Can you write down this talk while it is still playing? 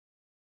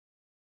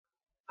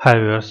Hi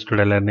viewers,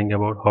 today learning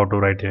about how to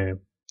write a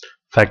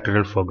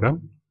factorial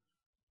program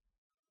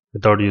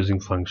without using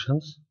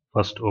functions.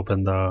 First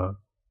open the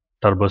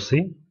Turbo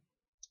C,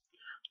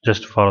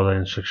 just follow the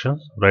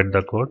instructions, write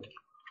the code,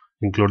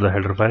 include the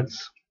header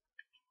files.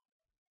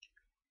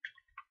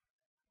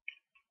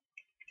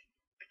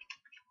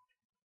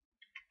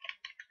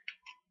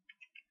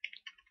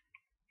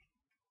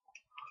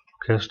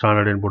 Okay,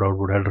 standard input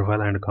output header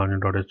file and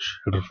content.h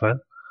header file,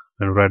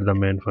 and write the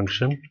main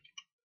function,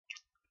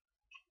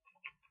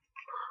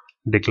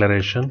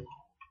 declaration,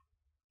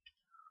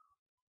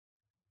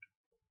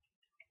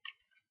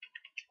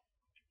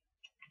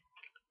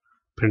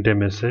 print a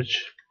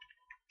message,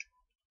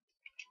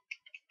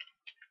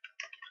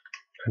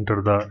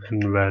 enter the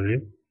n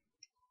value,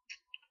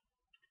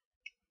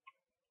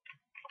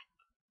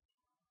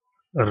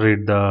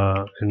 read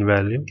the n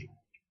value,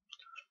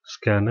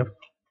 scanf.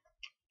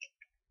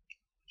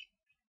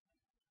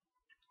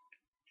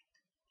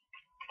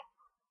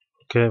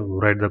 Okay,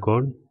 write the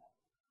code.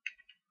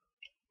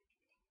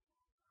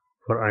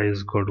 For I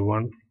is equal to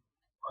 1,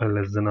 I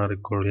less than or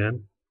equal to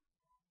n,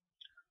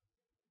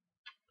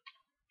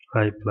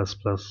 I plus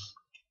plus.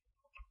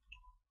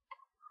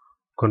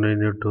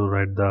 Continue to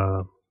write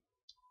the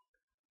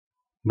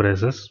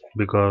braces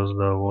because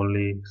the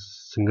only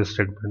single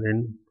statement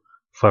in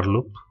for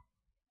loop.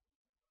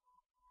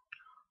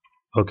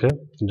 Okay,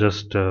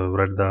 just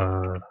write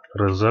the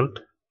result,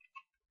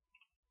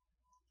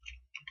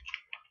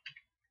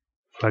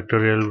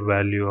 factorial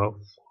value of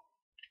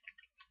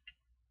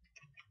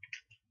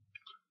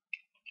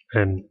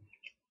n.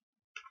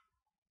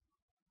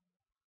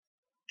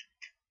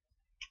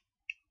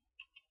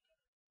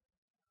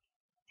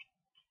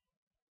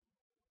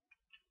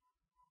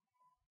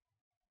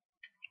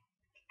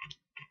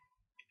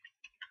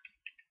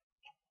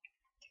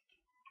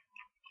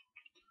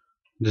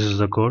 This is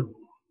the code.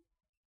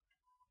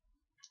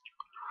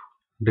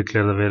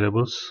 Declare the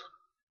variables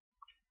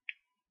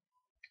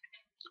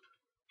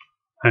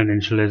and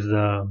initialize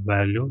the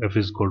value f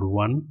is equal to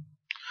 1.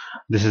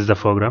 This is the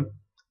program.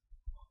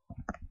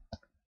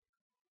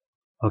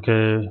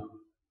 Okay,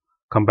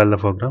 compile the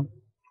program,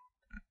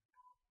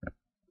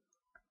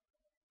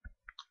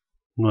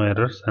 no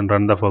errors, and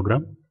run the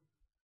program.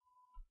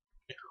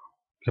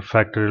 Okay,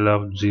 factorial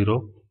of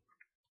 0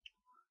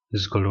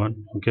 is equal to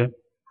 1. Okay,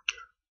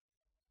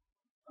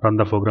 run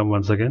the program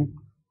once again.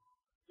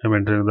 I'm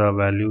entering the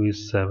value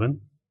is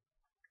 7.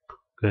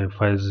 Okay,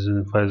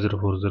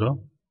 5040,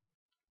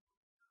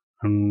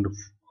 and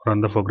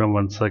run the program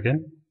once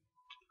again.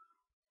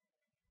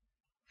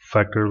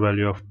 Factorial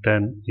value of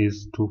 10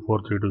 is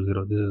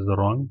 24320. This is the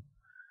wrong.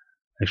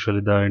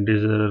 Actually, the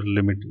integer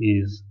limit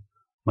is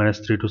minus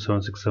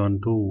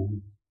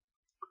 327672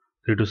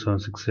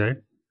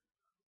 32768.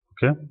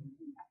 Okay,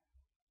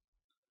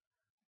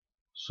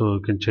 so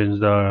you can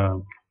change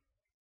the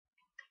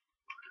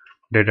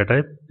data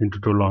type into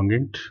two long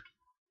int.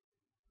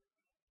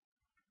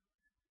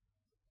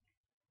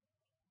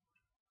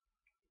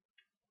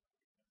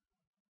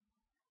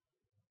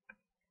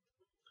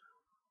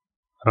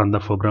 Run the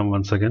program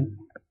once again.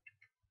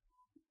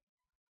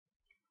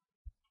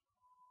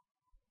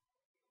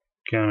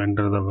 Okay,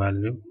 enter the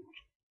value.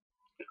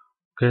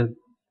 Okay,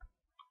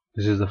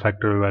 this is the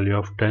factorial value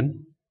of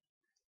 10.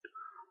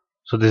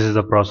 So this is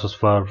the process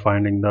for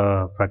finding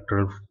the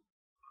factorial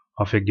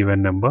of a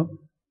given number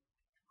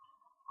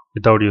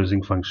without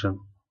using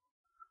function.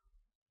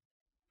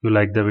 If you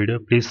like the video,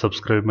 please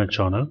subscribe my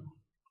channel.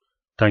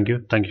 Thank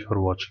you for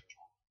watching.